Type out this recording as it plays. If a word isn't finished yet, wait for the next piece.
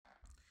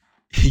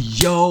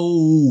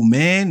Yo,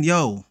 man,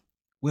 yo,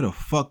 where the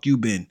fuck you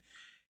been?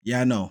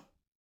 Yeah, I know,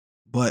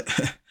 but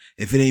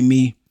if it ain't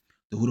me,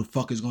 then who the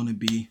fuck is gonna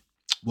be?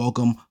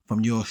 Welcome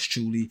from yours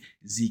truly,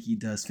 Zeke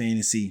Does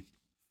Fantasy.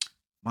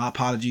 My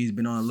apologies,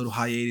 been on a little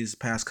hiatus the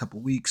past couple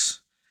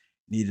weeks.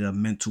 Needed a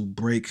mental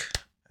break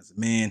as a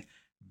man.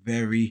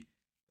 Very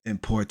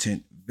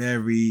important,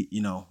 very,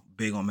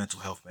 big on mental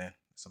health, man.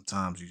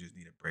 Sometimes you just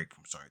need a break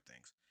from certain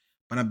things.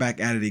 But I'm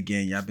back at it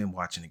again. Y'all been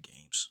watching the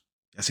games.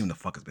 Y'all see what the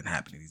fuck has been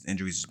happening. These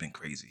injuries has been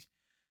crazy.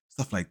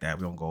 Stuff like that.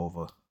 We don't go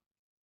over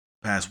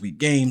past week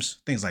games,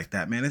 things like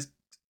that, man. Let's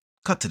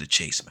cut to the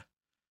chase, man.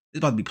 It's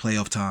about to be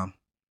playoff time.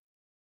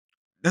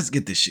 Let's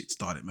get this shit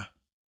started, man.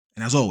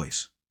 And as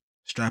always,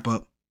 strap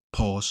up,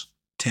 pause,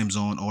 Tim's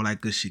on, all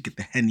that good shit. Get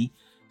the Henny.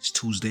 It's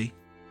Tuesday.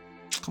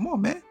 Come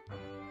on, man.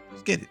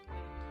 Let's get it.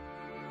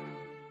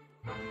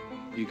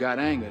 You got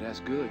anger,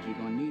 that's good. You're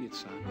gonna need it,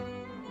 son.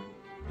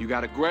 You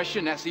got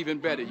aggression, that's even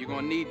better. You're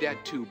gonna need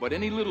that too. But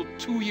any little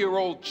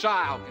 2-year-old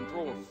child can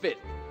throw a fit.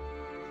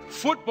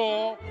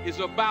 Football is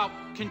about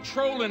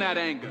controlling that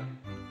anger,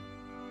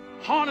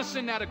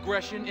 harnessing that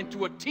aggression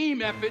into a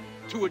team effort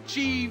to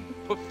achieve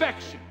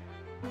perfection.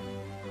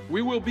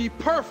 We will be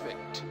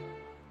perfect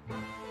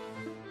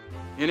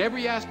in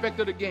every aspect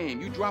of the game.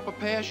 You drop a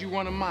pass, you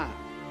run a mile.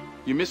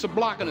 You miss a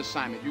blocking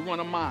assignment, you run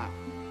a mile.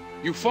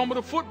 You fumble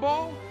the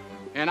football,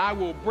 and I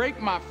will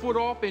break my foot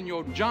off in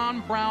your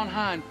John Brown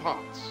hind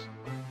parts.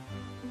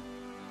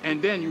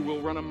 And then you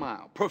will run a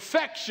mile.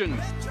 Perfection.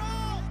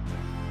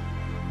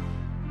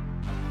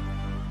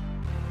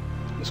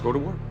 Let's go to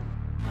work.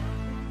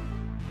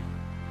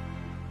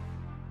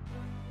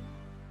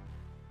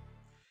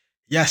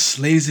 Yes,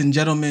 ladies and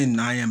gentlemen,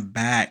 I am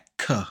back.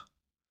 We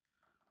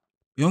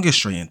don't get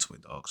straight into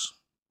it, dogs.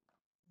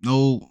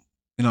 No,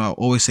 I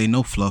always say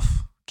no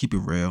fluff. Keep it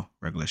real,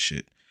 regular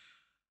shit.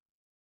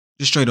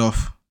 Just straight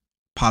off,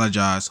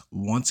 apologize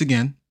once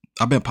again.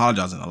 I've been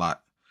apologizing a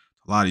lot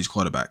of these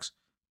quarterbacks.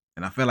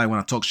 And I feel like when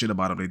I talk shit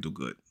about them, they do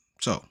good.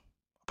 So,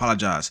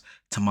 apologize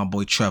to my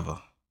boy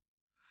Trevor.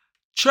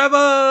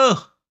 Trevor!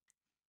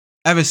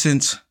 Ever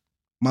since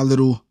my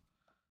little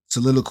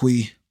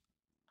soliloquy,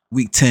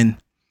 week 10,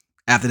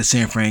 after the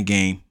San Fran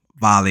game,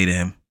 violated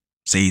him,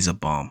 say he's a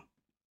bum.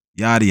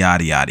 Yada,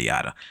 yada, yada,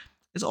 yada.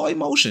 It's all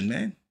emotion,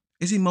 man.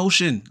 It's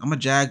emotion. I'm a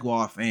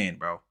Jaguar fan,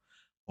 bro.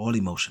 All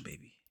emotion,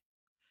 baby.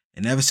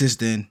 And ever since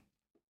then,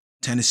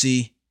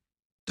 Tennessee,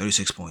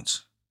 36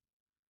 points.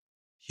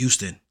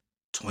 Houston,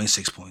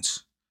 26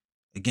 points.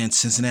 Against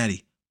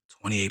Cincinnati,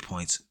 28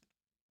 points.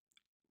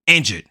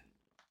 Injured.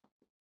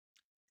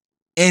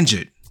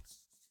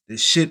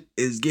 This shit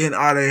is getting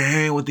out of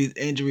hand with these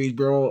injuries,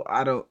 bro.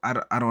 I don't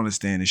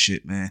understand this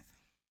shit, man.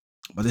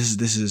 But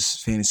this is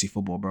fantasy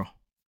football, bro.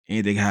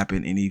 Anything can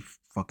happen any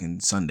fucking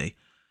Sunday,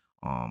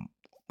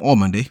 or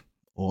Monday,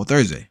 or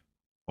Thursday,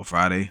 or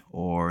Friday,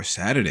 or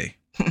Saturday,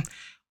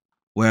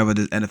 wherever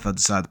the NFL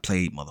decide to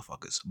play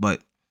motherfuckers.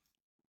 But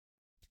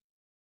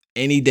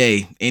any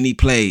day, any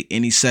play,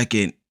 any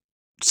second,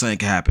 something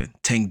can happen.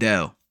 Tank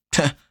Dell,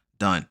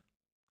 done.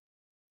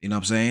 You know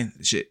what I'm saying?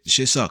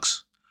 Shit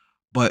sucks.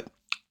 But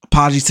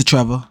apologies to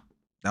Trevor.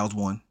 That was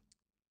one.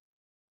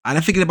 I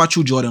didn't forget about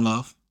you, Jordan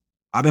Love.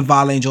 I've been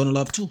violating Jordan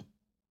Love too.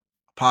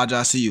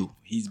 Apologize to you.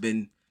 He's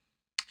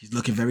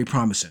looking very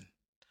promising.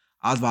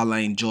 I was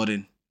violating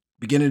Jordan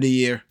beginning of the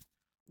year,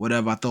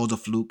 whatever. I thought it was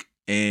a fluke,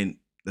 and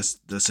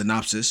the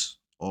synopsis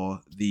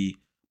or the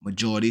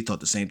majority thought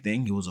the same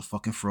thing. He was a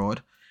fucking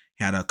fraud.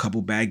 He had a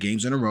couple bad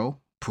games in a row,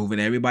 proving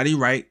everybody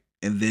right,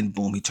 and then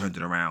boom, he turned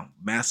it around.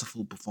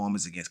 Masterful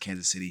performance against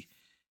Kansas City.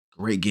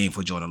 Great game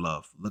for Jordan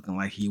Love. Looking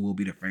like he will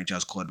be the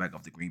franchise quarterback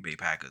of the Green Bay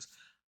Packers.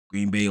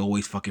 Green Bay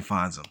always fucking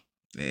finds him.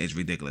 It's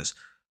ridiculous.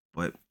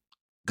 But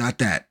got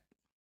that.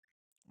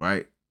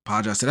 Right?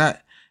 Apologize to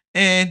that.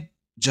 And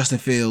Justin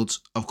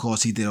Fields, of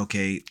course, he did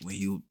okay when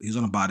he was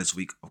on a bye this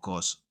week, of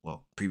course.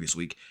 Well, previous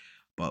week.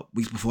 But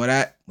weeks before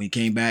that, when he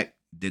came back,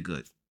 did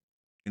good.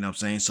 You know what I'm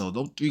saying? So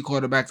those three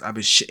quarterbacks I've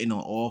been shitting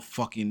on all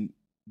fucking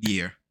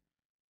year.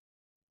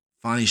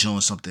 Finally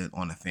showing something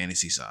on the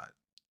fantasy side.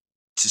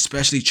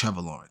 Especially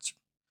Trevor Lawrence.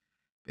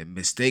 Been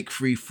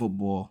mistake-free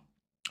football.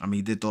 I mean,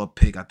 he did throw a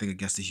pick, I think,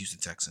 against the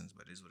Houston Texans,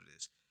 but it is what it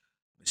is.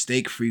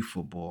 Mistake-free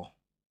football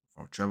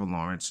from Trevor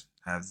Lawrence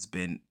has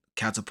been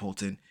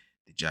catapulting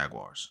the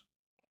Jaguars.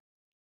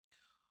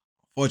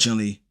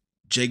 Fortunately,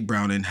 Jake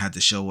Browning had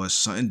to show us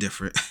something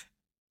different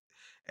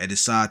and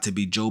decide to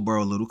be Joe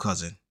Burrow's little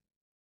cousin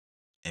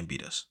and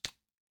beat us.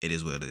 It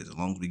is what it is. As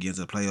long as we get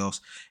into the playoffs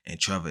and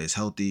Trevor is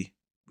healthy,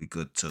 we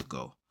good to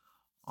go.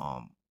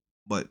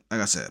 But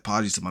like I said,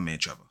 apologies to my man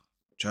Trevor.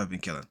 Trevor been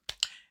killing.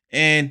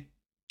 And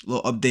a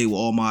little update with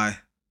all my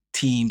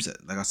teams.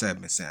 Like I said,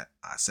 I'm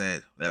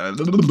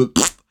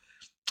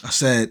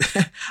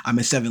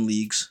in 7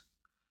 leagues.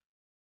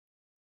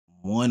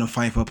 One I'm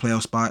fighting for a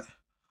playoff spot.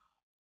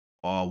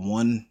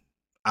 One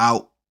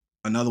out.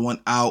 Another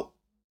one out.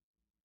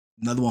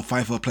 Another one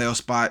fighting for a playoff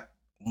spot.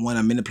 One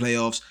I'm in the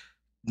playoffs.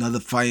 Another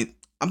fight.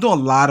 I'm doing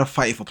a lot of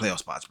fighting for playoff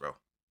spots, bro.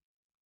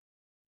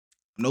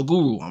 I'm no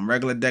guru. I'm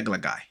regular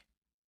degular guy.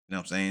 You know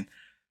what I'm saying?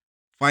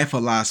 fighting for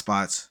a lot of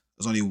spots.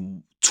 There's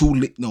only two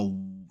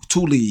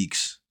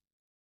leagues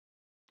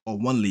or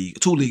one league,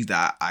 two leagues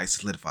that I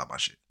solidified my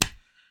shit.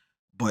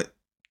 But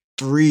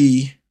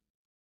three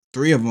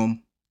of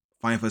them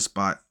fighting for a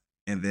spot,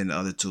 and then the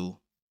other two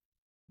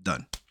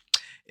done.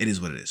 It is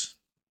what it is.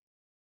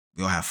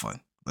 We all have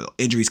fun, but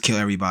injuries kill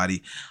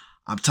everybody.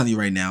 I'm telling you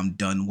right now, I'm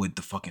done with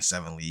the fucking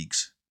 7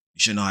 leagues. You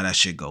should know how that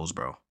shit goes,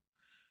 bro.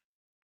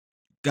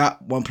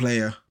 Got one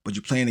player, but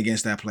you're playing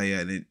against that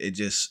player, and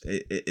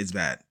it's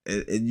bad.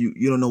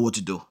 You don't know what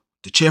to do.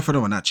 To cheer for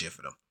them or not cheer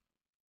for them.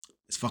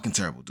 It's fucking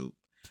terrible, dude.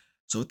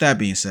 So with that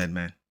being said,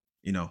 man,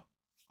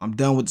 I'm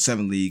done with the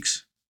 7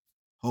 leagues.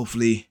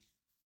 Hopefully,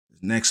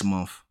 next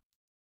month,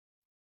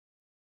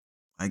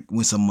 I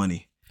win some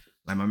money.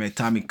 Like my man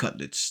Tommy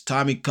Cutlets.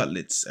 Tommy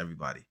Cutlets,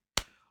 everybody.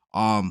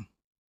 Going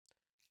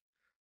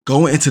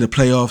into the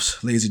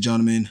playoffs, ladies and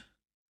gentlemen,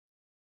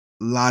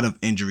 a lot of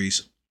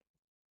injuries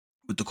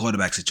with the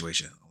quarterback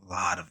situation. A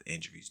lot of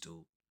injuries,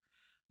 dude.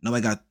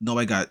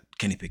 Nobody got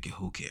Kenny Pickett.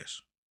 Who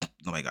cares?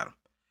 Nobody got him.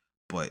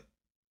 But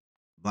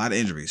a lot of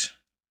injuries.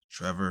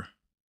 Trevor,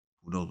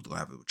 who knows what's gonna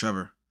happen with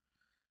Trevor?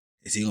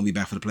 Is he gonna be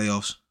back for the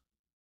playoffs?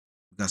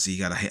 We gotta see. He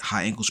got a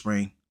high ankle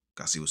sprain.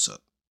 Gotta see what's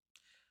up.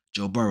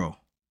 Joe Burrow,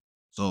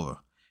 it's over.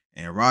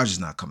 And Rodgers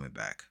not coming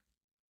back.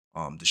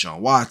 Deshaun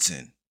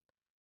Watson.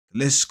 The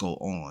list go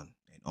on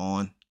and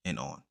on and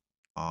on.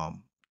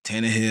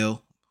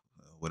 Tannehill,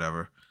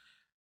 whatever.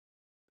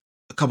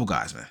 A couple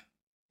guys, man.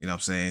 You know what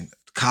I'm saying?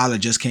 Kyler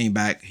just came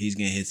back. He's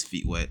getting his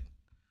feet wet.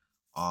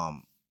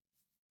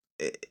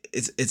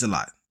 It's a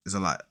lot. It's a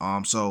lot.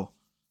 So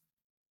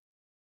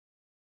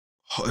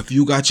if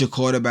you got your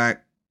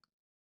quarterback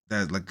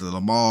that like the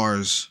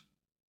Lamars,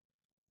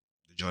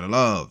 the Jordan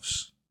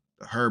Loves,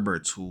 the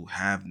Herberts, who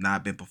have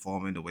not been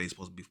performing the way they're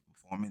supposed to be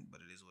performing,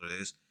 but it is what it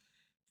is.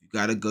 You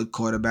got a good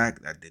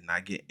quarterback that did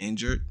not get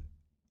injured,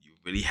 you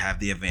really have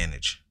the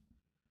advantage.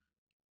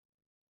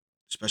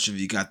 Especially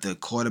if you got the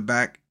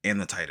quarterback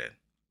and the tight end.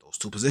 Those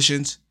two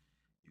positions,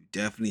 you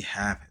definitely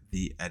have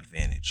the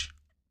advantage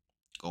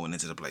going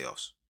into the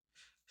playoffs.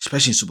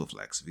 Especially in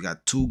Superflex. If you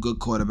got two good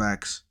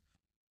quarterbacks,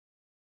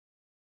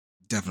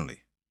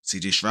 definitely.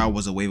 CJ Stroud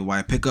was a waiver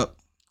wire pickup.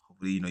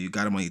 Hopefully, you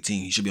got him on your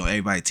team. He should be on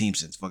everybody's team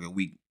since fucking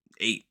week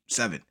 8,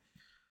 7.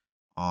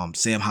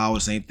 Sam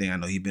Howard, same thing. I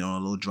know he's been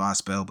on a little dry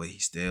spell, but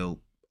he's still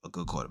a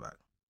good quarterback.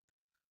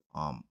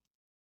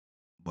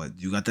 But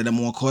you got the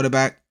number one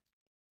quarterback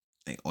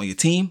on your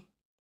team,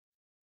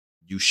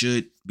 you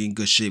should be in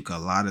good shape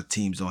because a lot of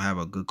teams don't have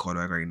a good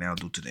quarterback right now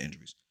due to the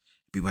injuries.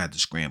 People had to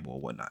scramble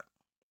or whatnot.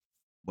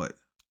 But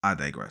I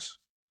digress.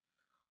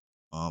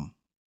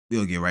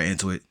 We'll get right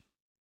into it.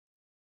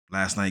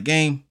 Last night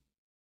game,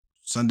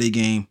 Sunday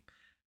game,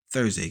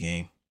 Thursday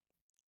game,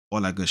 all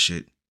that good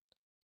shit.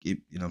 You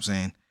know what I'm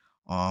saying?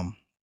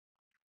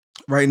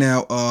 Right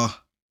now,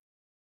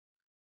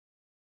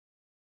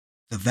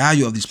 the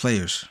value of these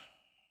players,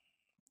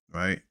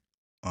 right?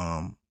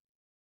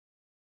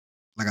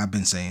 Like I've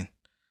been saying,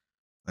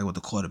 like with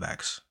the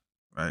quarterbacks,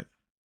 right?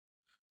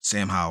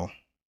 Sam Howell,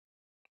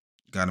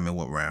 got him in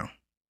what round?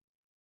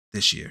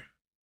 This year.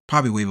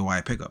 Probably waiver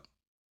wire pickup.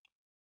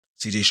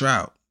 CJ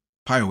Stroud,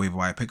 probably waiver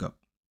wire pickup.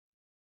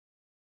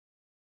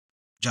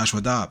 Joshua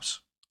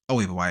Dobbs, a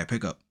waiver wire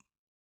pickup.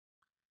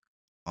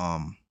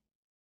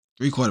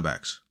 3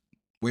 quarterbacks,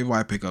 waiver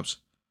wire pickups.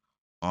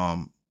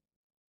 Did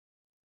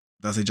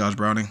I say Josh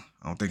Browning?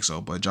 I don't think so,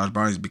 but Josh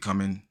Browning is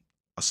becoming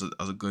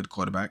a good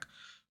quarterback.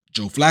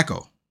 Joe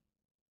Flacco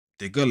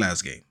did good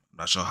last game. I'm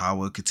not sure how it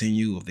will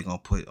continue, if they're gonna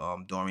put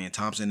Dorian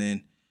Thompson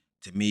in.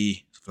 To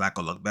me,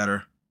 Flacco looked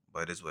better,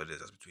 but it's what it is.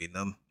 That's between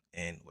them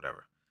and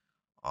whatever.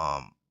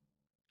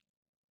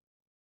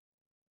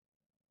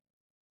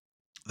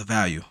 The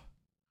value.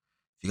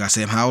 You got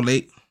Sam Howell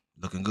late,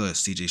 looking good.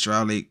 CJ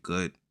Stroud late,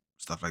 good.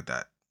 Stuff like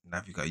that.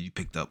 Now if you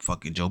picked up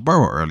fucking Joe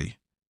Burrow early,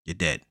 you're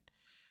dead.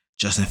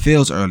 Justin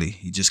Fields early,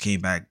 he just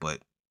came back,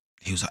 but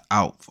he was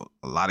out for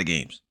a lot of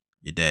games.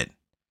 You're dead.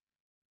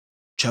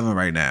 Trevor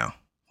right now,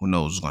 who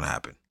knows what's gonna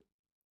happen?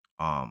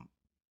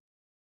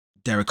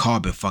 Derek Carr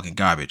been fucking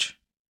garbage.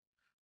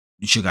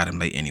 You should got him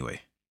late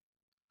anyway.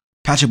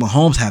 Patrick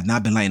Mahomes have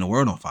not been lighting the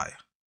world on fire.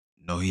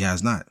 No, he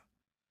has not.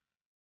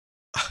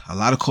 A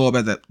lot of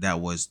quarterbacks that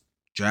was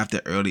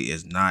drafted early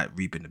is not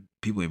reaping the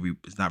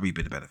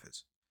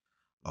benefits.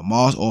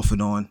 Lamar's off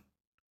and on.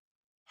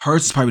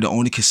 Hurts is probably the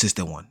only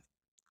consistent one.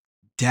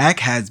 Dak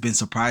has been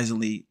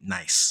surprisingly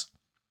nice,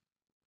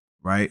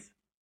 right?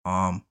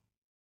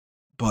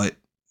 But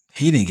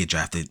he didn't get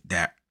drafted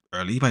that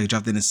early. He probably got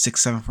drafted in the 6th,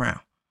 7th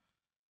round.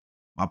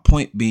 My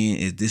point being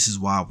is this is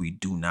why we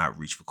do not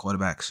reach for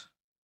quarterbacks,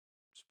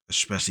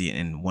 especially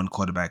in one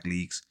quarterback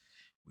leagues.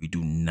 We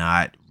do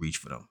not reach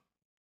for them.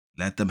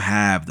 Let them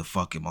have the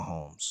fucking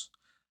Mahomes.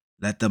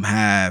 Let them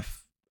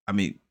have.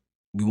 We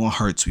want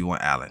Hurts. We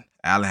want Allen.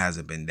 Allen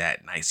hasn't been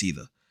that nice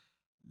either.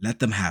 Let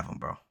them have him,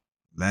 bro.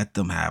 Let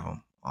them have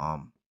him.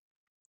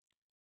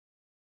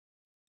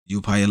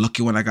 You probably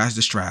lucky when I got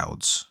the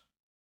Strouds.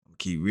 I'm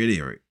keep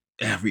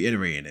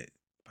reiterating it.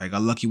 I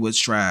got lucky with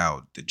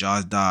Stroud, the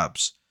Josh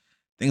Dobbs,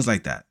 things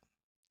like that.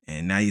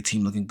 And now your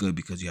team looking good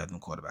because you have them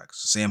quarterbacks.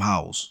 Sam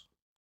Howells.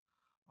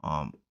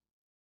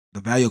 The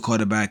value of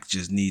quarterback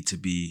just need to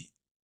be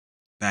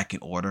back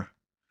in order.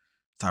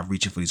 Stop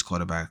reaching for these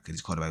quarterbacks because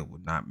these quarterbacks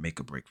would not make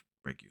or break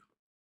you.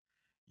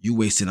 You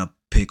wasting a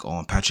pick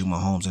on Patrick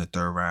Mahomes in the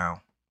third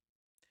round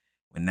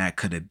when that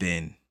could have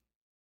been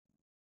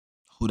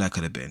who that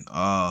could have been.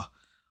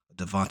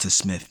 Devonta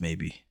Smith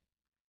maybe.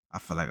 I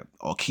feel like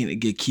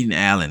get Keenan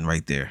Allen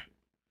right there.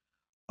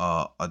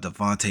 A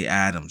Devontae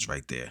Adams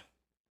right there.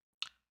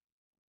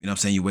 You know what I'm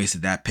saying? You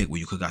wasted that pick where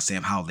you could have got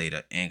Sam Howell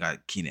later and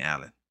got Keenan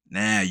Allen.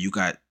 Now you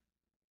got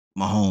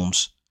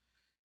Mahomes.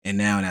 And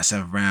now in that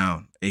 7th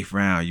round, 8th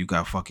round, you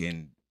got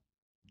fucking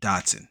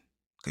Dotson.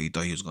 Because you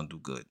thought he was going to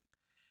do good.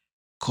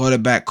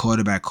 Quarterback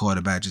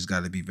just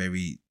got to be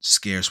very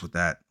scarce with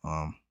that.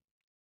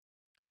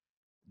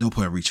 No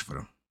point reaching for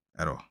them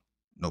at all.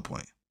 No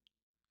point.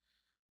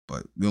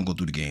 But we don't go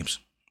through the games.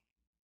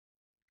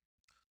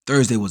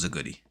 Thursday was a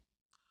goodie.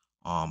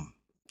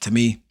 To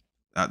me,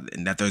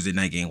 in that Thursday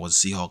night game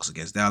was the Seahawks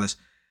against Dallas.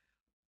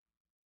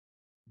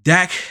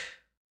 Dak,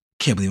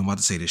 can't believe I'm about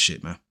to say this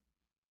shit, man.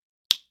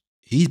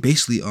 He's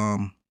basically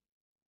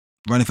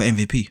running for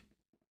MVP.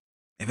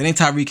 If it ain't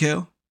Tyreek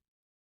Hill,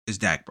 it's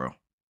Dak, bro.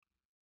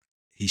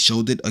 He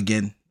showed it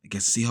again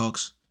against the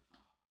Seahawks.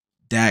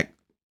 Dak,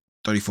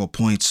 34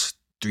 points,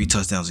 3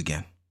 touchdowns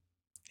again.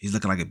 He's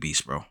looking like a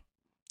beast, bro.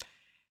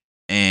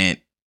 And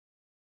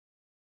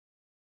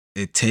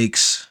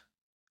it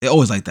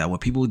always like that. When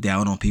people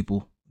down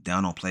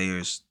on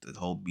players, the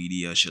whole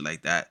media, shit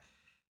like that,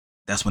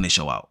 that's when they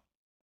show out.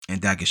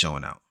 And Dak is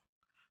showing out.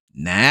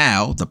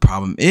 Now, the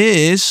problem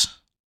is,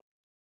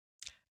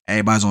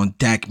 everybody's on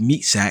Dak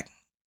meat sack,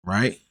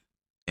 right?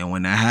 And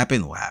when that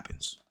happens, what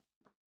happens?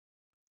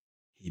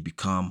 He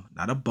become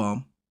not a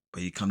bum,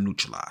 but he become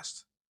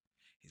neutralized.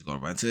 He's going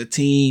to run to the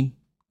team.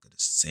 The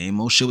same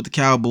old shit with the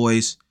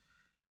Cowboys.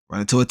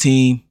 Run into a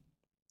team.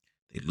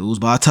 They lose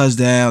by a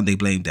touchdown. They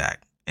blame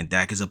Dak. And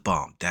Dak is a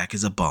bum. Dak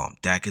is a bum.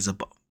 Dak is a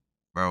bum.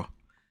 Bro,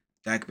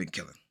 Dak been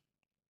killing.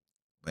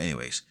 But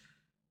anyways,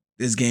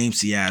 this game,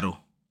 Seattle,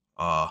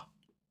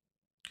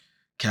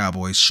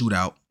 Cowboys,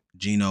 shootout.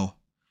 Geno,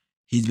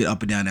 he's been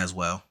up and down as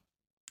well.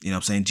 You know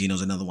what I'm saying?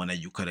 Geno's another one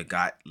that you could have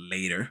got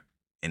later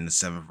in the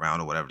 7th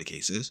round or whatever the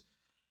case is.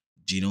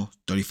 Geno,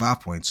 35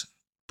 points.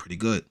 Pretty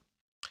good.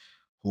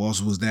 Who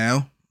else was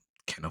down?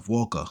 Kenneth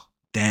Walker,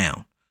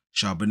 down.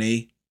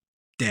 Charbonnet,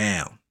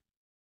 down.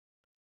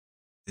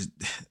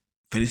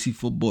 Fantasy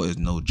football is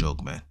no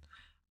joke, man.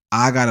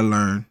 I got to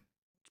learn.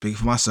 Speaking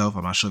for myself,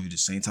 I'm not sure if you're the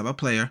same type of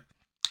player.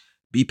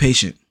 Be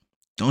patient.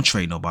 Don't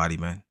trade nobody,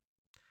 man.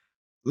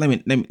 Let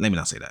me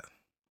not say that.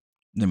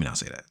 Let me not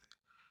say that.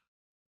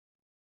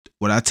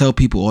 What I tell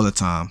people all the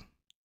time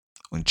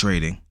when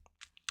trading,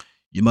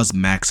 you must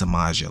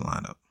maximize your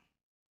lineup.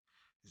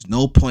 There's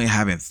no point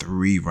having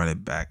 3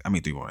 quarterbacks.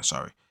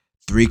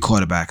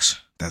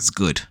 That's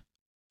good.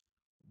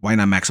 Why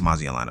not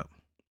maximize your lineup?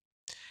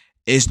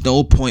 It's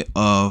no point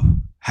of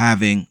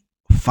having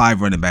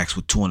 5 running backs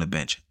with 2 on the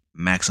bench.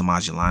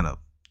 Maximize your lineup.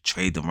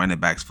 Trade the running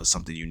backs for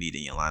something you need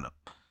in your lineup.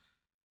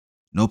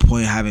 No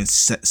point having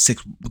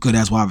 6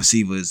 good-ass wide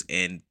receivers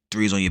and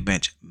 3s on your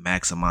bench.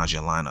 Maximize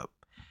your lineup.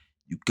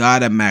 You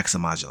gotta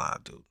maximize your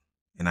lineup, dude.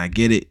 And I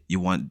get it. You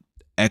want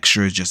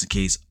extras just in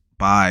case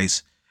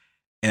buys.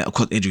 And of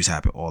course, injuries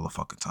happen all the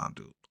fucking time,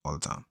 dude. All the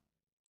time.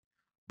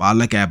 But I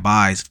look at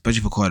buys,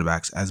 especially for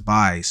quarterbacks, as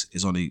buys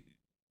is only,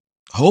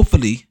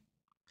 hopefully,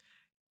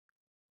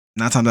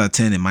 9 times out of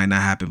 10, it might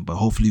not happen, but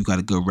hopefully you got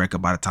a good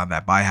record by the time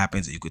that buy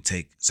happens and you could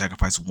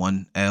sacrifice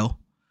 1 L.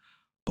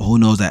 But who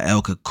knows, that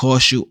L could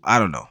cost you? I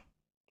don't know.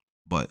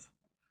 But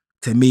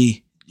to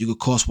me, you could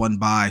cost 1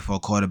 buy for a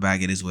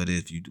quarterback. It is what it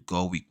is. If you go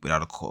a week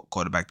without a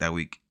quarterback that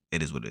week,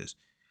 it is what it is.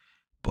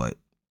 But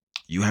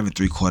you having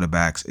 3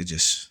 quarterbacks, it's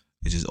just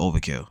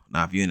overkill.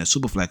 Now, if you're in a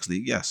super flex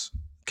league, yes,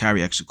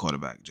 carry extra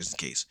quarterback just in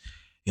case.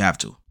 You have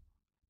to.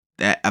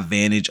 That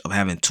advantage of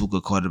having 2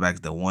 good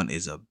quarterbacks than 1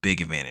 is a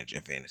big advantage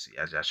in fantasy,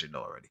 as y'all should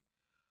know already.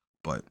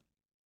 But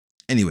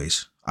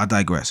anyways, I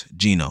digress.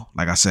 Geno,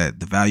 like I said,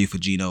 the value for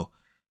Geno,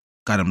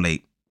 got him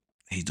late.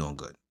 He's doing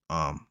good.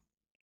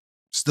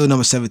 Still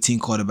number 17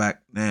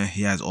 quarterback.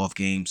 He has off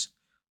games,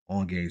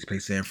 on games. Play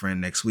San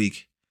Fran next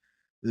week.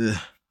 I'm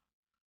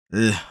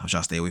trying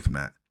to stay away from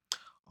that.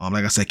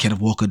 Like I said,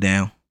 Kenneth Walker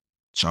down.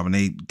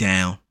 Charbonnet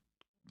down.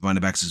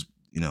 Running backs is,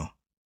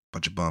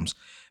 bunch of bums.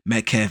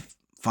 Metcalf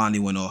finally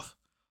went off.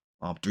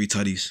 3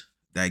 tutties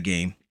that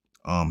game.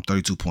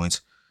 32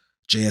 points.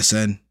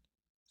 JSN,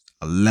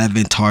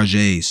 11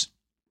 targets.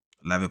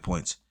 11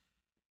 points.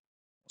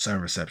 7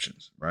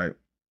 receptions, right?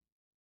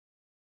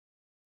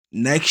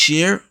 Next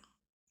year,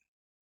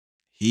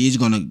 he's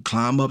going to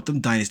climb up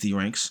them dynasty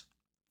ranks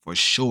for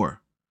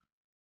sure.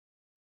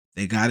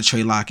 They got to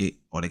trade Lockett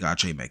or they got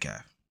to trade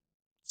Metcalf.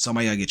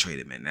 Somebody got to get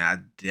traded, man. Now, I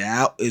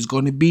doubt it's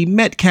going to be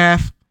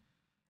Metcalf.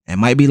 It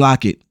might be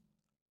Lockett.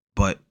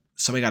 But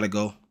somebody got to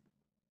go.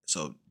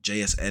 So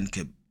JSN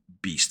could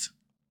beast,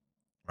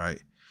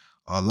 right?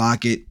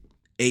 Lockett,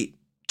 8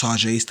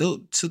 targets.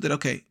 Still did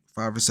okay.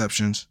 5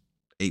 receptions,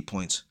 8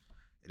 points.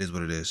 It It is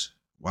what it is.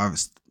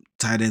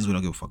 Tight ends we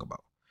don't give a fuck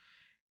about.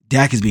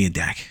 Dak is being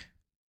Dak,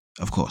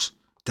 of course.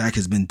 Dak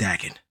has been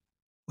Daking,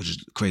 which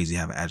is crazy.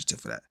 I have an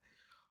adjective for that.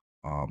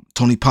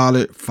 Tony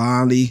Pollard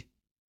finally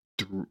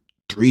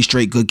 3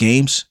 straight good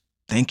games.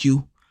 Thank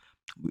you.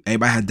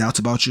 Everybody had doubts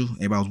about you.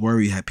 Everybody was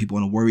worried. Had people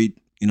on a worried,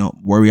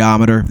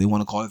 worryometer, if they want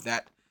to call it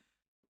that.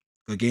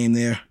 Good game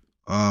there.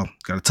 Got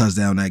a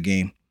touchdown that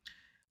game.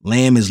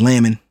 Lamb is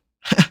lambing.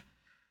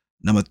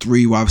 Number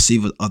 3 wide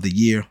receiver of the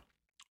year.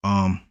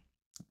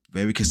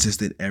 Very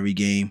consistent every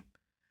game.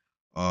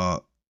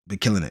 Been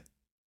killing it.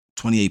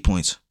 28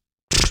 points.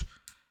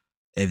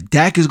 If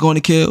Dak is going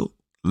to kill,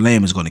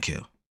 Lamb is going to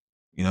kill.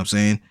 You know what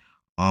I'm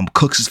saying?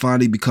 Cooks is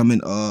finally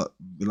becoming a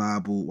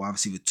reliable wide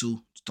receiver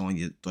 2, throwing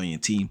your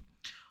team.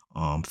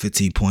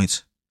 15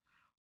 points.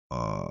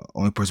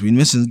 Only person we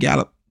missing is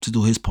Gallup to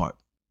do his part,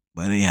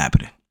 but it ain't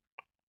happening.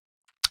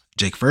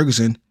 Jake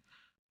Ferguson,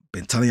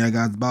 been telling y'all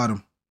guys about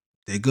him.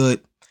 They're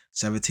good.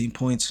 17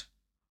 points.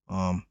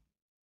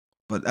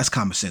 But that's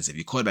common sense. If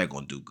your quarterback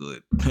gonna do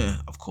good,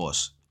 of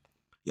course,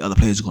 the other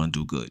players are gonna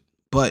do good.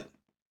 But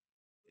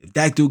if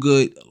Dak do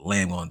good,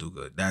 Lamb gonna do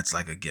good. That's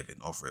like a given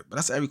off it. But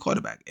that's every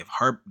quarterback. If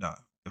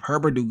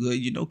Herbert do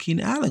good,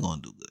 Keenan Allen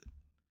gonna do good.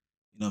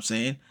 You know what I'm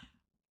saying?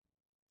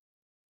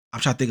 I'm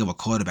trying to think of a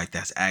quarterback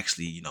that's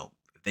actually,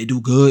 if they do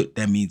good,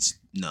 that means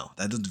no.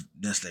 That doesn't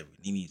necessarily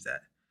means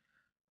that.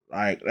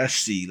 Like, let's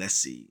see.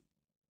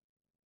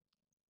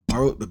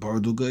 Burrow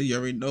do good. You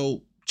already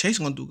know Chase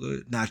gonna do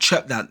good. Now,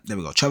 there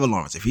we go. Trevor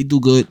Lawrence. If he do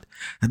good,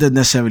 that doesn't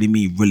necessarily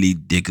mean really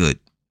did good.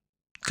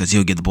 Because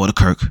he'll get the ball to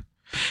Kirk.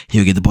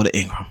 He'll get the ball to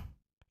Ingram.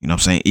 You know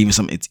what I'm saying? Even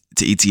some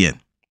to ETN.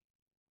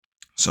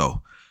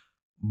 So,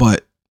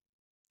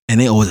 and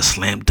they always a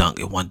slam dunk.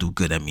 If one do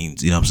good, that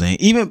means, you know what I'm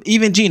saying?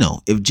 Even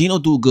Geno. If Geno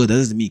do good, that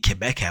doesn't mean Kid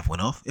Metcalf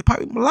went off. It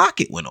probably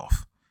Lockett went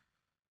off.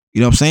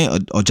 You know what I'm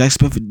saying? Or Jack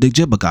Smith and Dick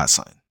Jibba got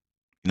something.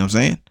 You know what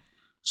I'm saying?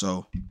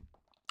 So,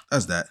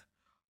 that's that.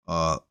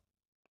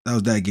 That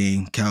was that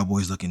game.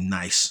 Cowboys looking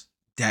nice.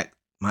 Dak,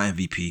 my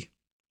MVP.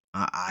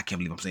 I can't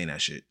believe I'm saying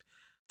that shit.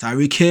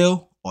 Tyreek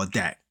Hill or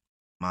Dak.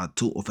 My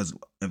 2 offensive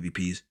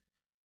MVPs.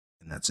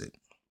 And that's it.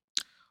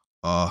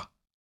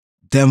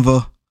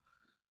 Denver.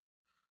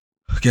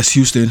 I guess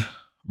Houston.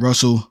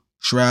 Russell.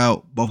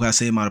 Stroud. Both got the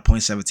same amount of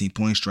points. 17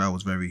 points. Stroud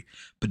was very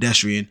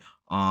pedestrian.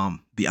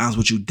 Be honest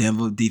with you,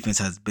 Denver defense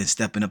has been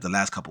stepping up the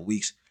last couple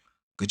weeks.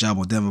 Good job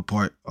on Denver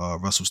part.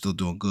 Russell's still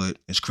doing good.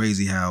 It's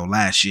crazy how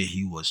last year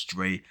he was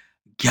straight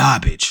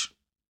garbage.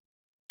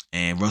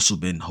 And Russell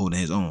been holding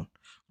his own.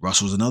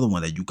 Russell's another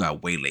one that you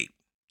got way late.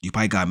 You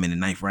probably got him in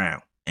the 9th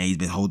round. And he's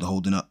been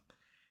holding up.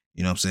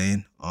 You know what I'm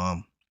saying?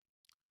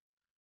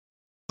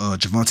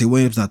 Javonte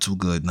Williams, not too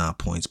good, 9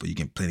 points, but you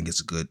can play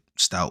against a good,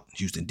 stout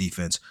Houston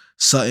defense.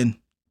 Sutton,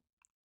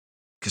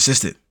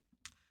 consistent.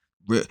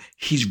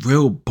 He's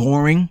real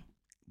boring,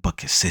 but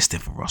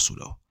consistent for Russell,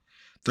 though.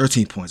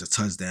 13 points, a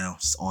touchdown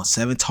on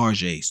 7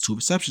 targets, 2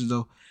 receptions,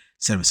 though,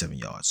 77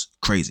 yards.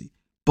 Crazy.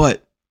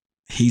 But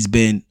he's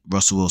been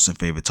Russell Wilson's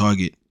favorite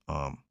target.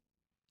 Not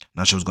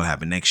sure what's going to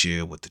happen next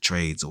year with the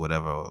trades or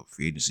whatever, or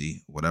free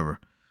agency, whatever.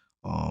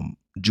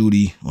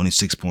 Judy, only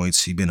 6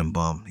 points. He's been a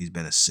bum. He's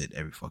been a sit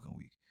every fucking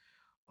week.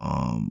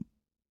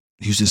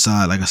 Houston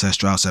side, like I said,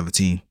 Stroud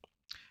 17.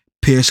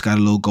 Pierce got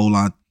a little goal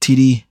line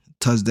TD,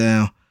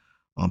 touchdown.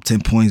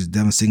 10 points.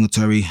 Devin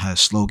Singletary has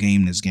a slow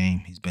game in this game.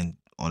 He's been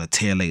on a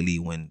tear lately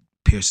when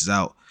Pierce is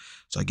out.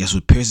 So I guess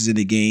when Pierce is in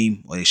the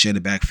game or they share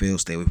the backfield,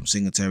 stay away from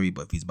Singletary.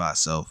 But if he's by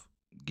himself,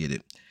 get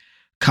it.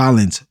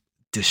 Collins,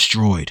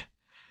 destroyed.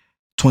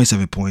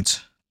 27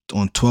 points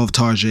on 12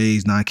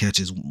 targets, 9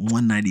 catches,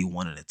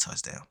 191 and a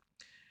touchdown.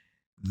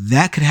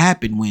 That could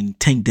happen when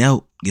Tank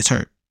Dell gets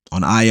hurt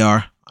on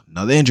IR.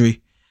 Another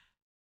injury.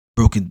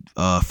 Broken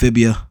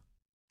fibia.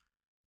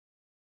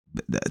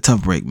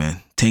 Tough break,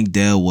 man. Tank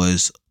Dell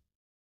was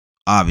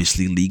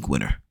obviously league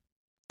winner.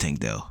 Tank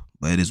Dell.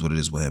 But it is what it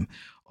is with him.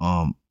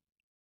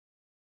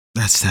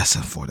 That's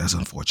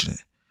unfortunate.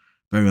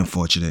 Very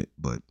unfortunate,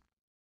 but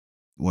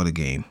what a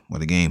game.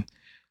 What a game.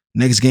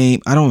 Next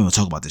game, I don't even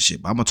talk about this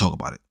shit, but I'm going to talk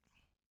about it.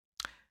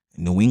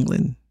 New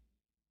England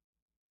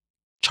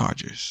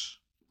Chargers.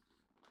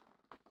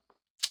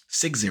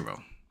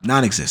 6-0.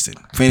 Non-existent.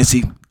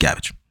 Fantasy,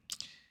 garbage.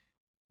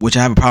 Which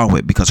I have a problem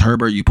with because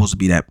Herbert, you're supposed to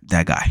be that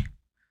guy.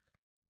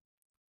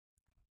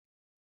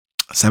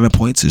 7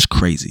 points is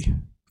crazy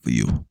for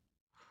you.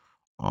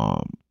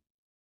 I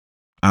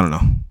don't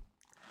know.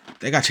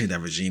 They got to change that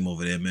regime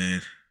over there,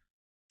 man.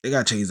 They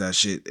got to change that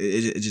shit.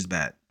 It's just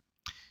bad.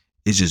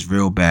 It's just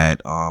real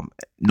bad.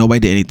 Nobody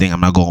did anything.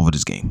 I'm not going over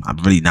this game. I'm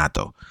really not,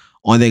 though.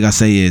 Only thing I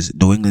say is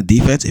New England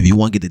defense. If you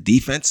want to get the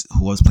defense,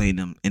 who was playing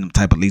them in them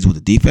type of leagues with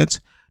the defense,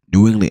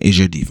 New England is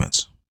your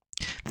defense.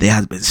 They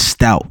have been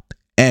stout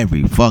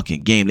every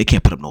fucking game. They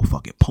can't put up no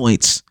fucking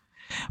points,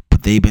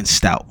 but they've been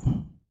stout.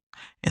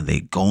 And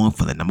they going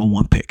for the number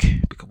 1 pick.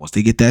 Because once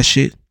they get that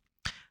shit,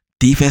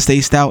 defense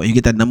stays stout, and you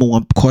get that number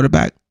 1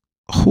 quarterback,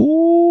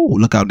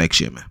 look out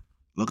next year, man.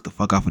 Look the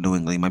fuck out for New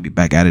England. He might be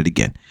back at it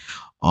again.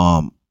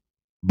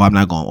 But I'm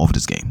not going over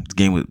this game. This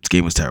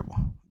game was terrible.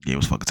 The game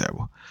was fucking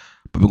terrible.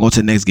 But we're going to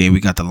the next game. We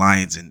got the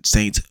Lions and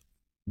Saints.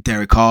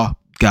 Derek Carr,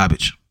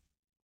 garbage.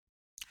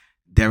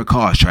 Derek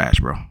Carr is trash,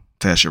 bro.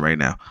 Tell that shit right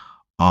now.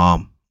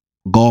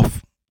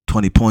 Golf,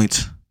 20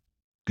 points.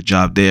 Good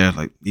job there.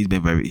 Like he's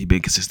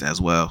been consistent as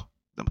well.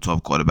 Number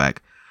 12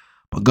 quarterback.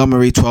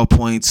 Montgomery, 12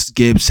 points.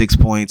 Gibbs, 6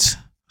 points.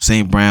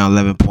 St. Brown,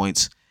 11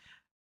 points.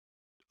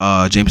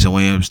 Jameson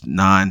Williams,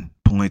 9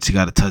 points. He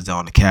got a touchdown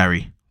on the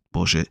carry.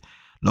 Bullshit.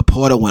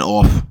 Laporta went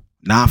off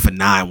 9 for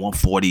 9,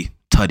 140.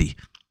 Tutty.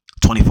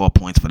 24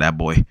 points for that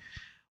boy.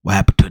 What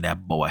happened to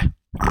that boy?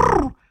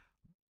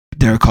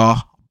 Derek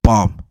Carr,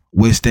 bomb.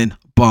 Winston,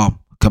 bomb.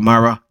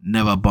 Kamara,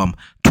 never bum.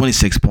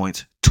 26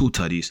 points, 2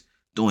 tutties,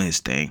 doing his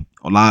thing.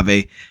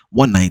 Olave,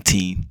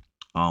 119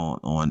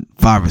 on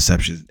 5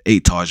 receptions,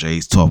 8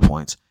 targets, 12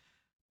 points.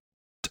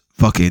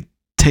 Fucking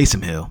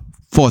Taysom Hill,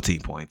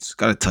 14 points,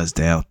 got a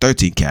touchdown,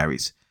 13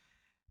 carries.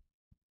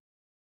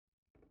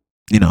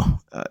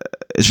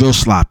 It's real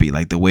sloppy.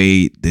 Like the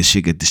way this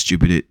shit get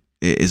distributed,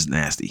 it is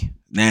nasty.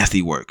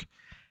 Nasty work.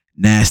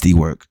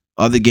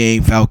 Other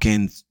game,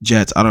 Falcons,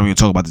 Jets. I don't even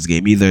talk about this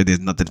game either. There's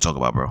nothing to talk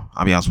about, bro.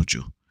 I'll be honest with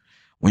you.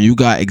 When you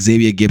got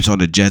Xavier Gibbs on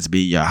the Jets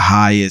being your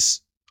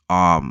highest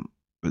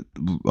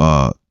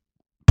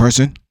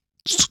person,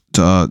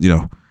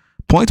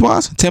 points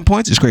wise, 10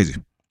 points, it's crazy.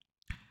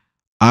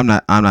 I'm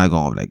not going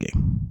over that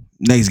game.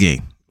 Next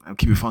game, I'm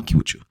keeping funky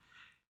with you.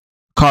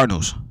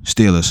 Cardinals,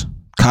 Steelers.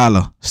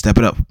 Kyler, step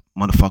it up,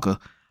 motherfucker.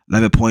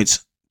 11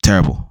 points,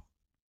 terrible.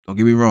 Don't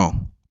get me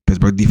wrong.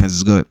 Pittsburgh defense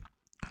is good.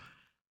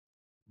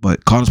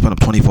 But Cardinals put up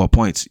 24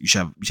 points. You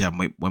should have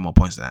way more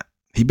points than that.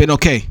 He been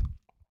okay.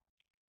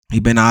 He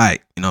been all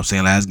right. You know what I'm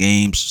saying? Last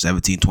games,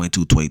 17,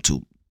 22,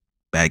 22.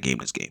 Bad game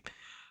this game.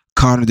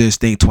 Connor did his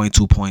thing,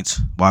 22 points.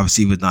 Wide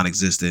receivers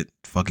non-existent.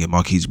 Fucking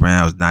Marquise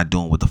Brown was not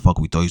doing what the fuck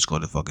we thought he was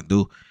going to fucking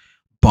do.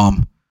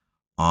 Bum.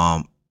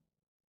 Tell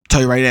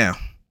you right now.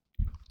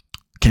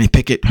 Kenny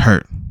Pickett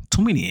hurt.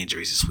 Too many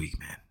injuries this week,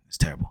 man. It's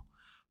terrible.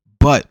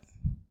 But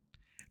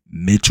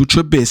Mitchell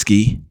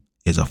Trubisky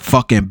is a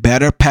fucking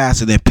better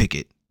passer than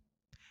Pickett.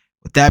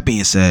 With that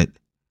being said,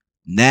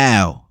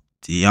 now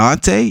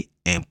Deontay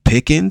and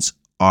Pickens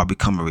are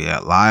becoming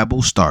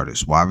reliable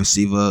starters. Wide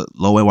receiver,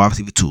 low-end wide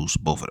receiver twos,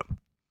 both of them.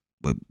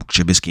 With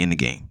Trubisky in the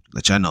game.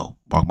 Let y'all know.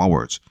 Mark my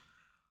words.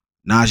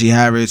 Najee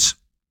Harris,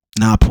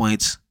 9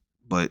 points.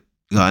 But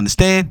you gotta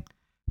understand,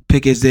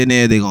 Pickett's in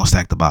there, they're gonna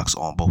stack the box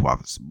on both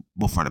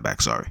running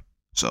backs, sorry.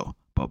 So,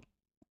 but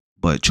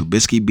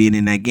Trubisky being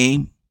in that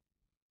game,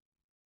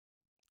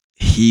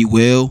 he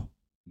will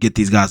get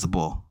these guys the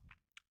ball.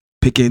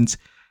 Pickens,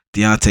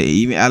 Deontay,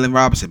 even Allen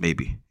Robinson,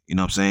 maybe. You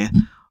know what I'm saying?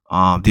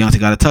 Deontay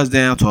got a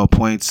touchdown, 12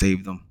 points,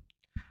 saved them.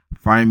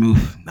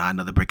 Freiermuth, not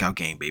another breakout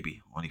game,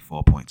 baby. Only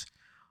 4 points.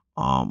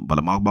 But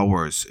I'm mark my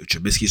words. If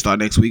Trubisky start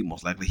next week,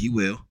 most likely he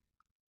will.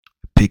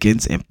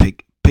 Pickens and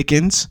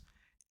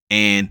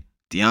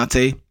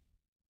Deontay,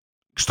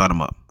 start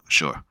him up for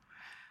sure.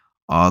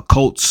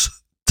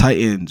 Colts,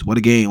 Titans, what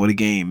a game.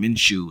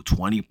 Minshew,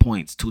 20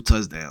 points, 2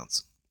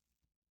 touchdowns.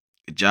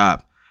 Good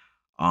job.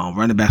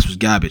 Running backs was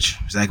garbage.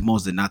 Zach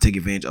Moss did not take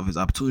advantage of his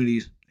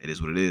opportunities. It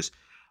is what it is.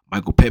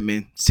 Michael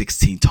Pittman,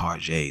 16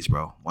 targets,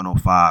 bro.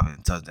 105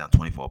 and touchdown,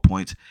 24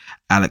 points.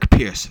 Alec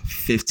Pierce,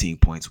 15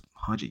 points,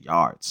 100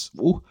 yards.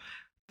 Ooh.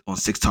 On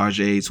 6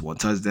 targets, 1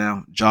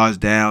 touchdown. Josh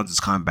Downs is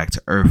coming back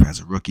to earth as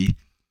a rookie.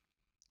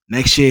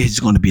 Next year, he's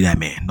going to be that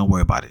man. Don't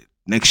worry about it.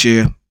 Next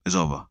year is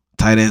over.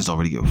 Tight ends don't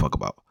really give a fuck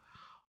about.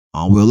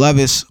 Will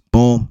Levis,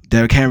 boom.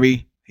 Derrick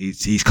Henry, he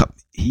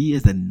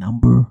is the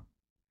number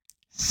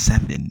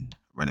 7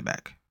 running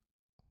back.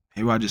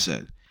 Hear what I just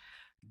said.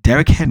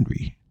 Derrick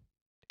Henry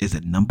is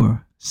the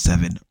number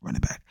 7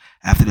 running back.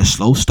 After the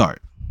slow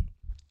start,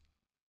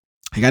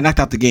 he got knocked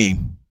out the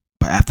game,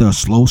 but after a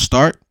slow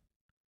start,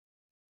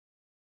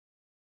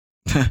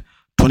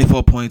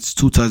 24 points,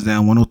 2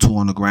 touchdowns, 102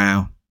 on the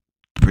ground.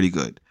 Pretty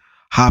good.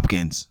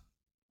 Hopkins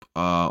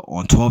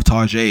on 12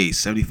 targets,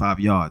 75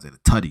 yards, and a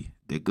tutty.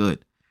 They're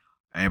good.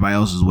 Everybody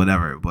else is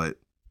whatever, but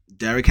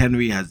Derrick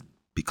Henry has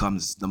become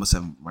number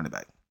 7 running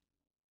back.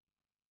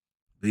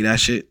 Look at that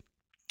shit.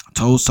 I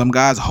told some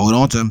guys, hold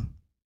on to him.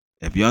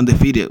 If you're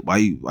undefeated, why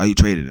you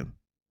traded him?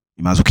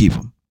 You might as well keep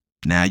him.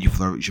 Now you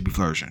should be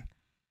flourishing.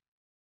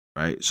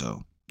 Right?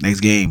 So,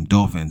 next game,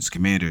 Dolphins,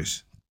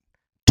 Commanders.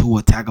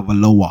 Tua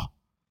Tagovailoa,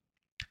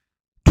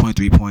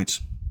 23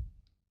 points.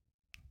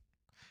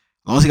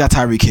 As long as he got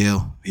Tyreek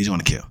Hill, he's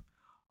going to kill.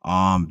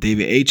 Devon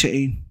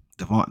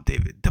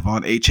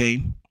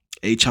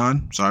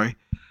Achane, sorry.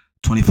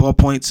 24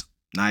 points.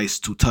 Nice.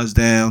 2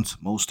 touchdowns.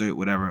 Mostert,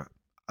 whatever.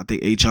 I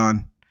think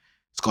Achane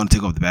is going to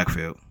take over the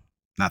backfield.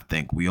 Not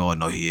think. We all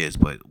know he is,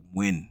 but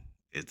when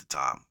is the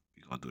time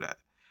he's going to do that?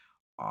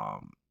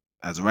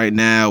 As of right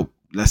now,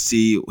 let's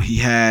see. He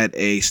had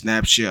a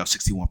snap share of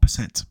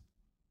 61%.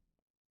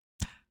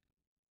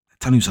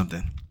 Tell you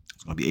something.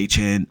 It's going to be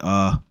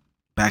Achane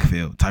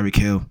backfield. Tyreek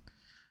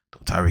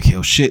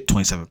Hill shit.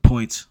 27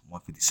 points.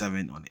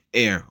 157 on the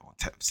air. On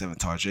 7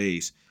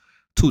 targets.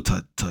 2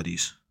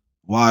 tutties.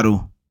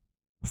 Waddle.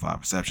 5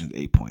 receptions.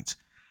 8 points.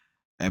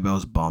 Everybody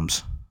else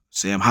bums.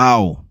 Sam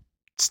Howell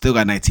still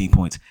got 19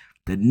 points.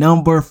 The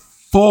number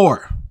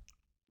 4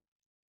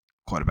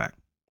 quarterback.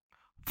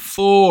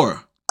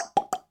 4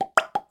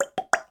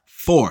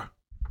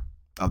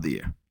 of the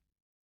year.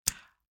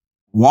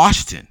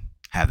 Washington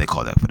have they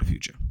call that for the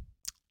future.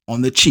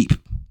 On the cheap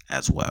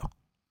as well.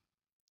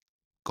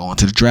 Going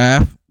to the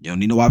draft, you don't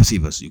need no wide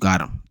receivers. You got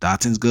them.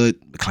 Dotson's good.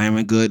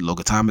 McLaren good.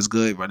 Logan Thomas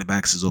good. Running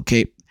backs is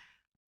okay.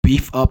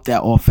 Beef up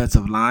that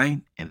offensive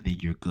line, and then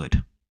you're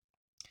good.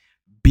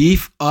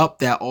 Beef up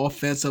that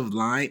offensive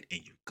line,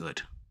 and you're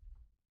good.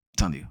 I'm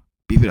telling you.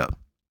 Beef it up.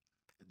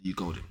 You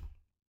go to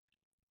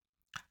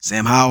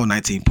Sam Howell,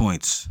 19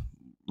 points.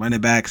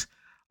 Running backs,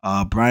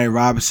 Brian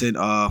Robinson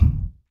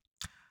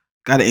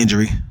got an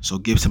injury, so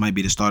Gibson might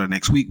be the starter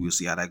next week. We'll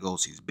see how that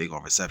goes. He's big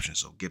on reception,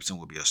 so Gibson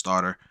will be a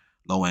starter.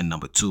 Low end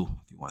number 2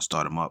 if you want to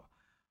start him up.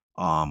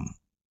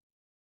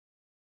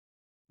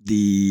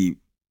 The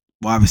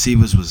wide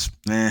receivers was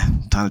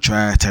time to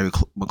try. Terry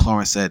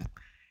McLaurin said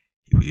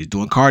he was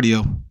doing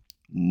cardio.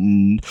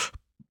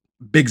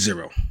 Big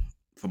 0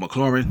 for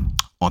McLaurin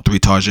on 3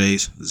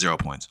 targets, 0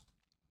 points.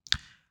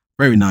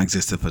 Very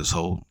non-existent for this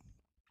whole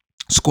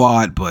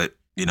squad, but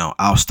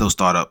I'll still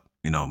start up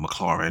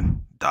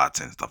McLaurin,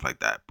 Dotson, stuff like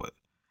that. But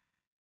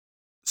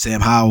Sam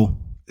Howell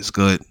is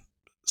good.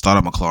 Start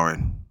up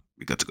McLaurin.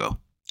 We good to go.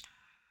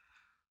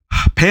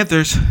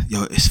 Panthers,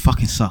 it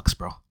fucking sucks,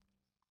 bro.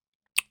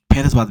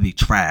 Panthers about to be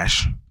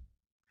trash.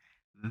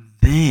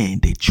 Then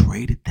they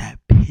traded that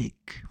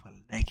pick for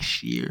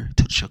next year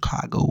to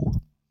Chicago.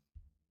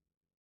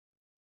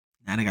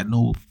 Now they got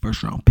no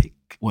first round pick.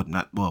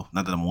 Not the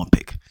number 1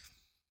 pick.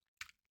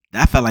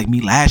 That felt like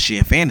me last year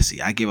in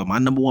fantasy. I gave up my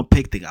number 1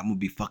 pick, think I'm gonna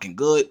be fucking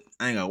good.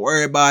 I ain't gotta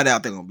worry about it. I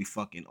think I'm gonna be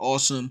fucking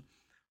awesome.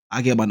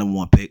 I gave my number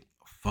 1 pick.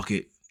 Fuck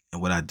it.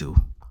 And what I do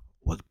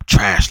was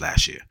trash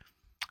last year.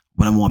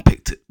 My number 1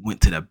 pick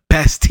went to the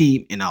best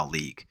team in our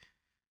league.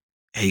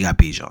 And he got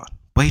Bijan.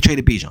 But he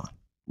traded Bijan.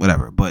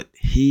 Whatever. But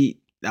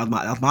that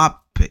was my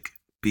pick.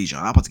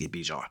 Bijan. I'm about to get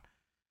Bijan.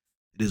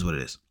 It is what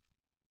it is.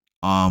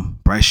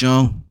 Bryce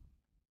Young,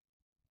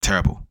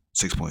 terrible.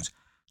 6 points.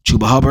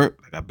 Chuba Hubbard,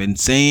 like I've been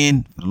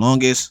saying for the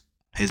longest,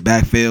 his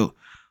backfield,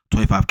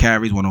 25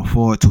 carries,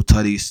 104, 2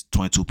 tutties,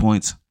 22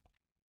 points.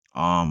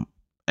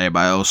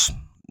 Everybody else,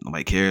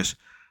 nobody cares.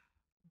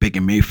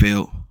 Baker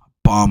Mayfield,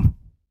 bomb.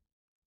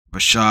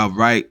 Rashad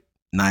Wright,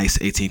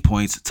 nice, 18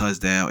 points, a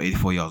touchdown,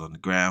 84 yards on the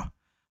ground.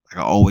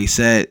 Like I always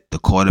said, the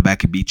quarterback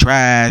could be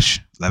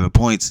trash, 11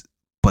 points,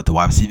 but the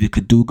wide receiver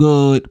could do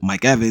good.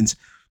 Mike Evans,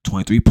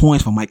 23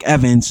 points for Mike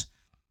Evans,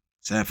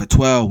 7 for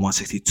 12,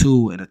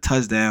 162, and a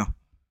touchdown.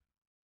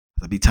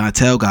 I'll be trying to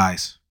tell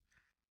guys,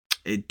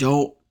 it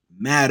don't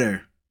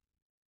matter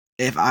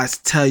if I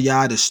tell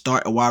y'all to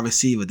start a wide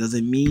receiver.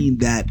 Doesn't mean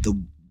that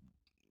the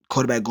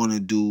quarterback going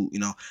to do,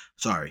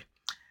 sorry.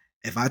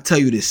 If I tell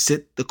you to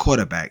sit the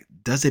quarterback,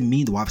 doesn't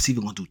mean the wide receiver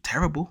going to do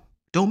terrible.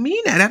 Don't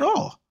mean that at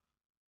all.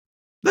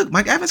 Look,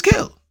 Mike Evans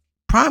killed.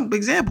 Prime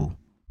example.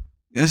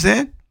 You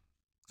understand?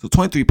 So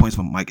 23 points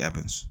from Mike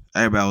Evans.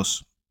 Everybody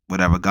else,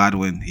 whatever.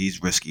 Godwin,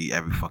 he's risky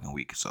every fucking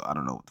week. So I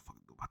don't know what the fuck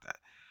to do about that.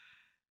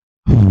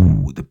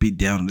 Ooh, the beat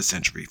down of the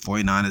century.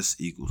 49ers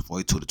equals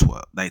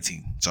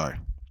 19. Sorry.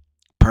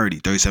 Purdy,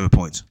 37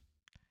 points.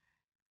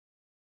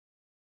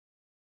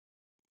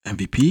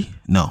 MVP?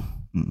 No.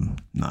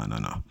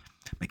 No.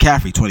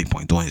 McCaffrey, 20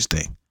 points, doing his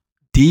thing.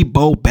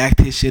 Debo backed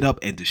his shit up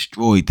and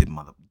destroyed the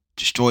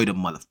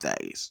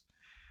motherfuckers.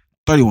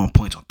 31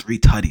 points on 3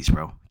 tutties,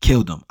 bro.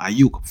 Killed them.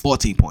 Ayuk,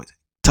 14 points.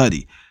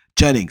 Tutty.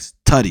 Jennings,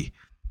 tutty.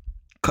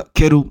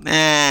 Kittle,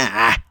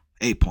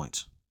 8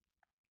 points.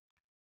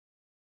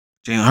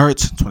 Jalen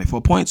Hurts,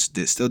 24 points.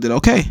 Still did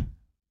okay.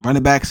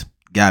 Running backs,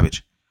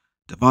 garbage.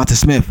 Devonta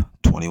Smith,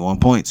 21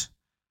 points.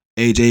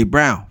 A.J.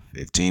 Brown,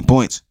 15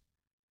 points.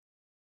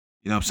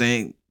 You know what I'm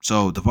saying?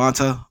 So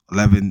Devonta,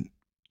 11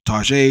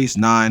 targets,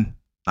 9,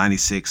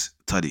 96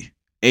 tutty.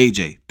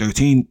 A.J.,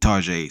 13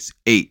 targets,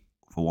 8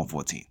 for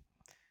 114.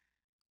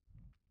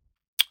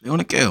 They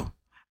want to kill.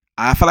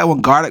 I feel like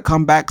when Garrett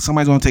come back,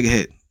 somebody's going to take a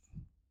hit.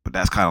 But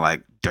that's kind of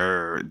like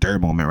dirt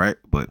moment, right?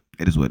 But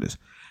it is what it is.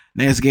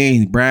 Next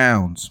game,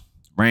 Browns,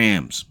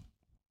 Rams.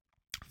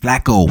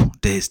 Flacco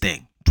did his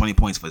thing. 20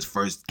 points for his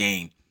first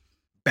game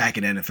back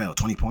in the NFL.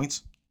 20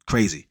 points?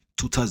 Crazy.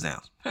 2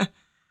 touchdowns.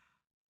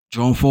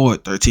 Jerome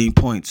Ford, 13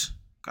 points.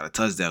 Got a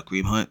touchdown.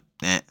 Kareem Hunt,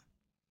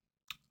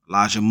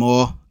 Elijah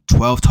Moore,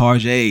 12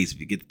 targets. If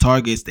you get the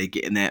targets, they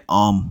getting that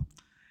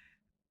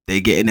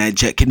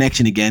jet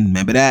connection again.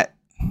 Remember that?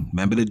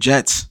 Remember the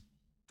Jets?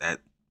 That,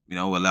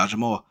 Elijah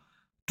Moore.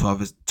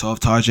 12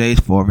 targets,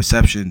 4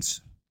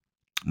 receptions,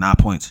 9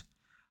 points.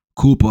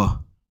 Cooper,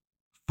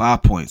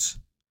 5 points.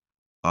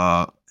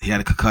 He had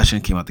a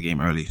concussion, came out the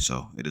game early,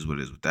 so it is what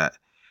it is with that.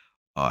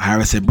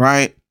 Harrison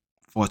Bryant,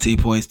 14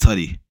 points,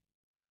 tutty.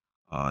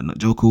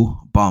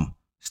 Njoku, bum.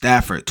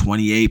 Stafford,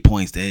 28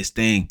 points, did his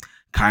thing.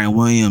 Kyron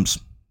Williams,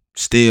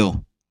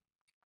 steal.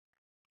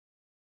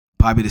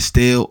 Probably the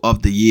steal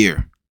of the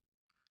year.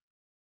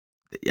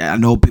 Yeah, I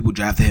know people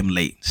drafted him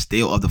late.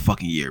 Steal of the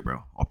fucking year,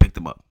 bro. Or picked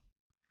him up.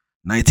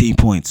 19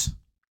 points.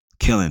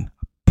 Killing.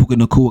 Puka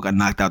Nacua got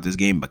knocked out this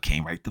game, but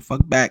came right the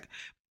fuck back.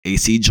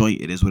 AC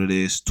joint, it is what it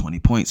is. 20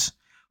 points.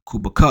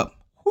 Cooper Cup.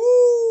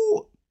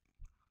 Woo!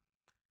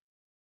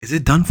 Is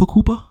it done for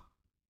Cooper?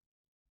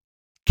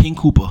 King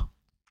Cooper.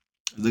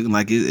 It's looking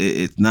like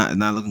it's not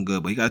looking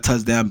good, but he got a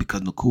touchdown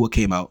because Nakua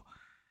came out.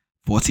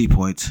 14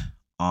 points.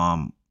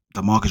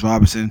 DeMarcus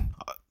Robinson,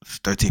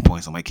 13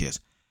 points on my kids.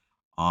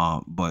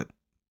 But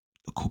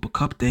the Cooper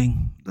Cup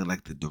thing, look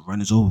like the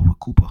run is over for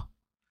Cooper.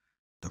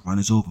 The run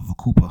is over for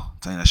Cooper. I'm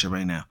telling you that shit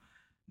right now.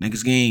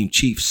 Next game,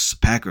 Chiefs,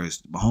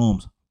 Packers,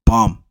 Mahomes,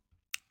 bomb.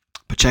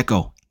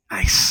 Pacheco,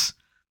 nice.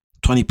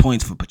 20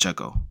 points for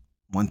Pacheco.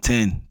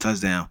 110,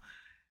 touchdown.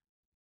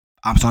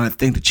 I'm starting to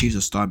think the Chiefs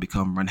are starting to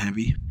become run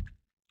heavy.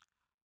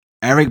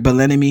 Eric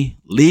Bieniemy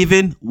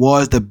leaving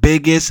was the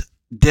biggest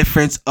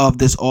difference of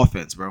this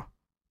offense, bro.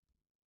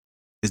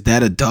 Is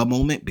that a dumb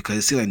moment? Because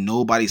it seems like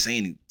nobody's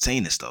saying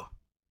this though.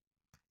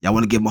 Y'all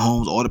want to give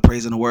Mahomes all the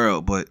praise in the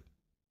world, but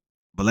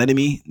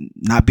Bieniemy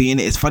not being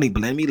it. It's funny.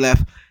 Bieniemy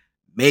left,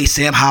 made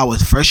Sam Howard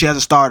first year as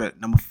a starter,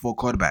 number 4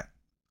 quarterback.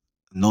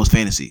 Knows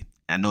fantasy.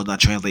 I know it's not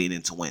translating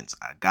into wins.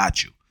 I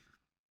got you.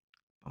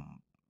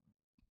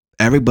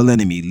 Eric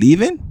Bieniemy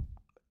leaving,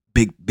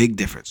 big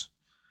difference.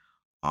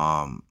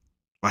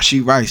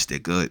 Rashee Rice, they're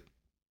good.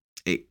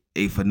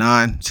 8 for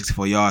 9,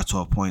 64 yards,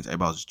 12 points.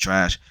 Everybody's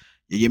trash.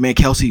 Your man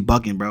Kelsey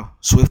bugging, bro.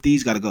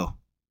 Swifties gotta go.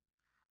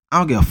 I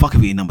don't give a fuck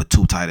if he number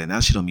 2 tight end.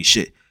 That shit don't mean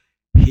shit.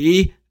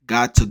 He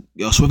got to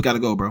Swift gotta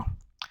go, bro.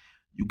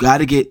 You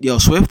gotta get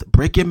Swift,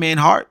 break your man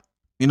heart.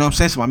 You know what I'm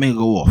saying? So my man can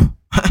go off.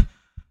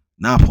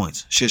 9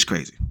 points. Shit's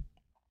crazy.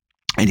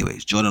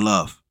 Anyways, Jordan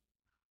Love,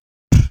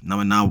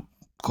 number 9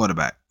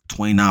 quarterback,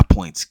 29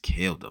 points,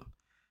 killed him.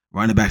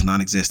 Running back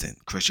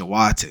non-existent. Christian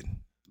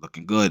Watson,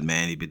 looking good,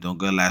 man. He been doing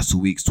good last 2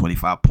 weeks.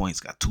 25 points,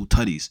 got 2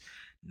 tutties,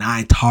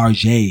 9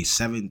 targets,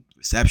 7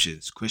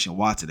 receptions. Christian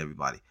Watson,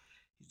 everybody.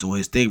 He's doing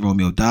his thing.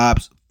 Romeo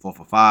Dobbs, 4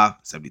 for 5,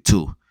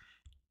 72.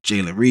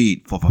 Jalen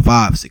Reed, 4 for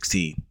 5,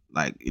 16.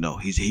 Like,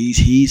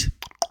 he's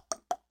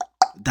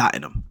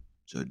dotting them.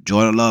 So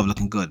Jordan Love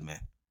looking good, man.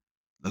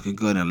 Looking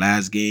good in the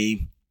last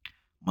game.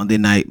 Monday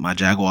night, my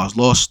Jaguars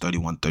lost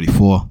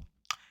 31-34.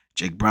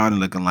 Jake Brown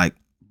looking like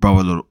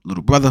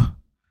little brother.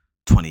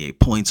 28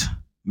 points.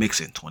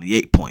 Mixon,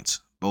 28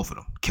 points. Both of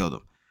them killed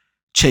him.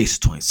 Chase,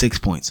 26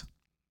 points.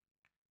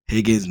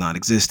 Higgins,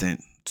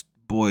 non-existent.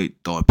 Boyd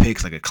throwing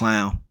picks like a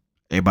clown.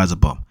 Everybody's a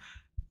bum.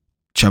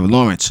 Trevor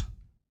Lawrence,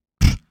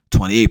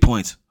 28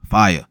 points.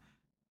 Fire.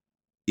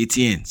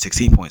 Etienne,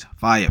 16 points.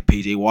 Fire.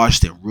 PJ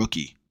Washington,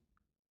 rookie.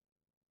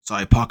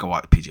 Sorry,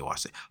 PJ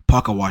Washington.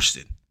 Parker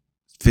Washington,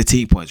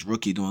 15 points.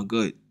 Rookie, doing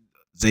good.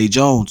 Zay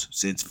Jones,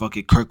 since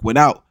fucking Kirk went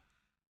out,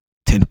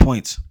 10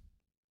 points.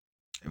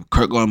 If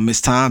Kirk gonna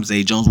miss time,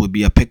 Zay Jones would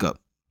be a pickup.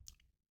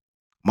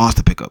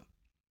 Monster pickup.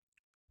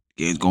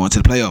 Game's going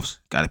to the playoffs.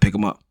 Gotta pick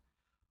him up.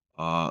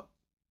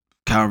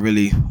 Calvin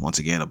Ridley, once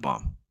again, a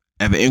bum.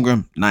 Evan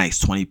Ingram, nice.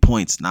 20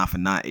 points. 9 for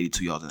 9,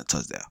 82 yards and a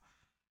touchdown.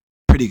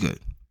 Pretty good.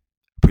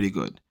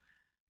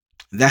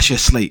 That's your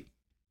slate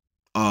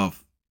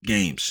of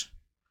games.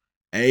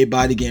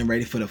 Everybody getting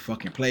ready for the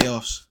fucking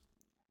playoffs.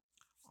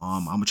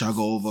 I'm gonna try to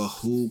go over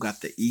who got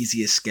the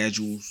easiest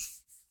schedules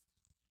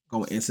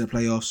going into the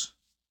playoffs,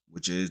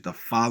 which is the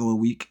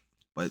following week.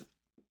 But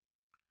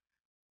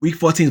week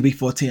 14 is week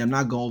 14. I'm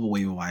not going over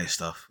waiver wire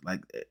stuff. Like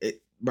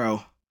it,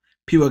 bro.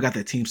 People got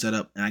their team set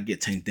up, and I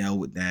get Tank Dell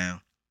went down.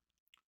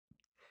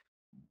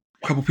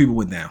 A couple people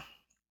went down.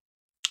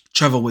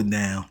 Trevor went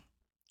down.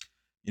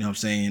 You know what I'm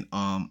saying?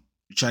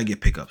 You try to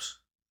get pickups.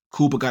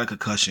 Cooper got a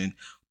concussion.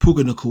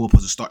 Puka Nakua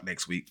supposed to start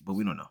next week, but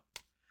we don't know.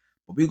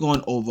 But we're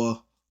going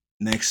over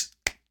next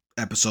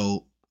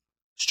episode,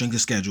 strength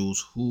of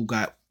schedules,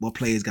 what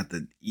players got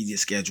the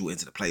easiest schedule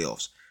into the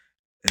playoffs.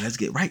 And let's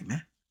get right,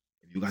 man.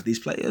 If you got these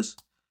players,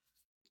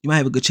 you might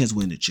have a good chance of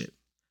winning the chip.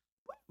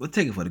 We'll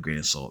take it for the grain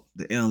of salt.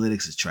 The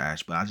analytics is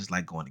trash, but I just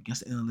like going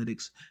against the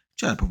analytics,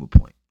 try to prove a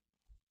point.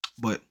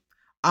 But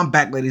I'm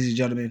back, ladies and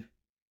gentlemen.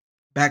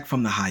 Back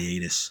from the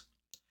hiatus.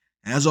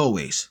 As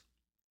always,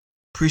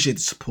 appreciate the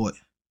support.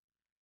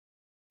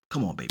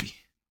 Come on, baby.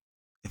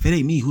 If it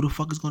ain't me, who the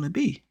fuck is going to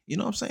be? You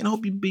know what I'm saying? I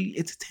hope you be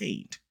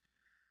entertained.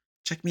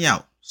 Check me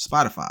out.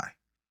 Spotify.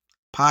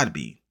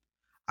 Podbean.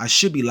 I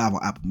should be live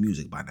on Apple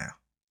Music by now.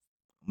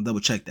 I'm double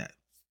check that.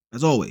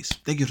 As always,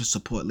 thank you for the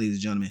support, ladies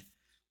and gentlemen.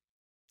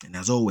 And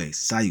as always,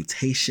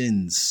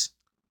 salutations.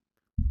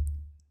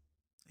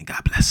 And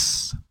God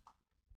bless.